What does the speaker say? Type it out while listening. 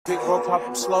Big bro pop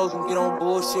up slows and get on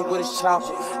bullshit with his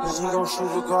chopper. And he gon'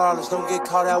 shoot regardless, don't get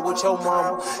caught out with your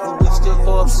mama. And we still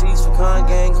throw up seats for con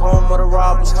gang, home of the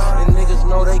robbers. And niggas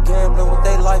know they gambling with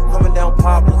their life coming down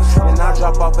popular. And I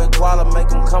drop off at Guala, make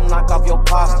them come knock off your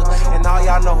pasta. And all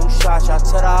y'all know who shot y'all,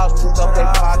 tell the house, took up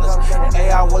their partners. And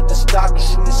AI with the stock, and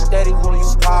shoot it steady when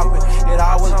you poppin'. It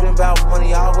always been about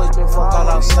money, always been fuck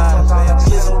all outside.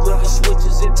 Listen with the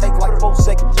switches, it take like 4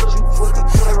 seconds to shoot quicker.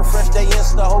 They refresh they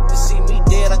Insta, hope to see me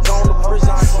dead, I gone to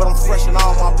prison. But I'm fresh in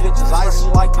all my pictures, icy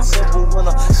like the simple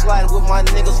winter. Sliding with my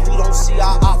niggas, we don't see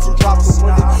our options drop the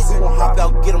window. We gon' hop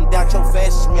out, get them down your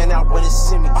fastest man out when it's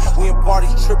semi. We in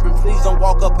parties tripping, please don't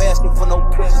walk up asking for no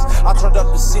pictures. I turned up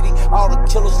the city, all the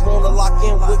killers wanna lock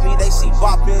in with me. They see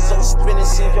boppins on spinning,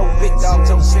 send your big dog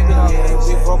to spinning. Yeah,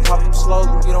 big bro pop up slows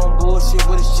and get on bullshit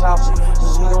with his chopper.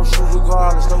 And we gon' shoot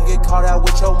regardless, don't get caught out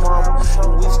with your mama.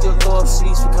 And we still throw up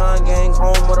seats for con gang,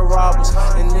 home of the robbers.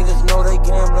 And niggas know they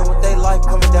gambling with their life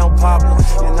coming down popular.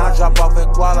 And I drop off at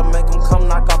Guala, make them come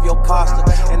knock off your pasta.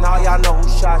 And all y'all know who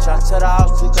shot y'all, tell the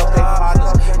house, pick up their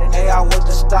partners. And AI with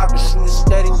the stock, and shoot it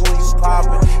steady when you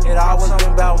poppin'. It always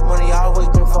been about money, always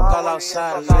been fuck all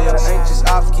outside. Yeah, the anxious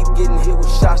ops keep getting hit with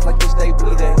shots like it's they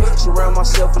bleeding. Surround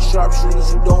myself with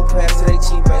sharpshooters who don't pass to their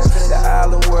teammates. The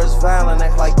island where it's violent,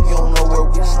 act like you don't know where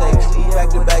we stay. We back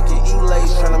to back in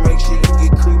E-Lays, trying to make sure you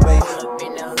get cremated.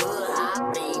 In the hood,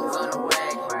 high beams on the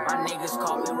rack. My niggas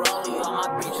call me Rolly, all my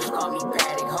bitches call me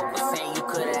Paddock. Hope you say you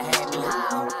coulda had me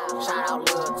how. Shout out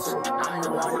Lil' Two, I'm the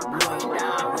one who blew you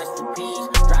down. Rest in peace,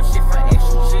 drop shit for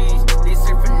extra cheese. This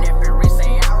shit for never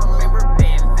say I remember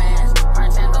being fast.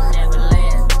 Hard times don't never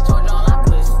last. Told y'all I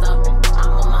quit stumping.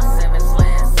 I'm on my 7th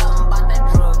slash. Something about that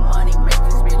drug money make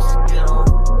these bitches get off.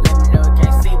 Let me know you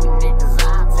can't see me niggas,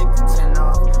 I'll take the 10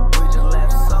 off. We just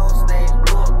left Soul Stage,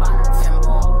 blew up by the 10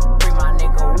 ball. Free my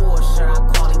nigga Woah, should I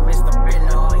call him Mr.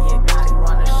 Benno? Yeah, got him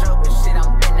run the show, but shit I'm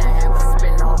finna have a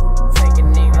spin off. Take a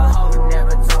nigga hoe, you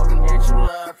never told me that you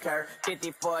loved her.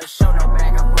 50 for a show, no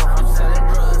back and forth, I'm selling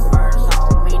drugs first.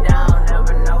 Hold me down,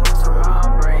 never know what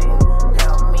tomorrow brings.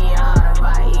 Help me out if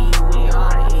I eat, we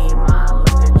ought to eat mine.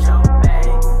 Look at your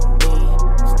baby,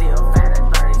 still fat at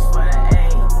 30s for the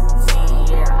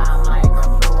 18. Yeah, I'm like a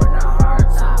flu in the hard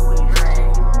top we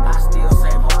drink. I still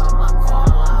save all of my call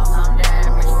outs. I'm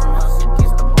damaged from hustle,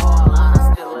 kiss the ball out.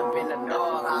 I still live in the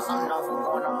dog house. I'm known for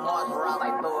going to Mars where I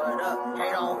like throw it up.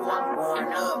 Hate on who I'm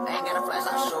going up. Ain't got a flash,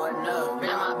 I show it up. Been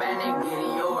my bad, nigga, get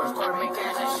it yours. Quarter make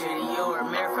cash, that shit is yours.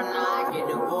 Married for now, I get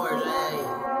divorced, ayy.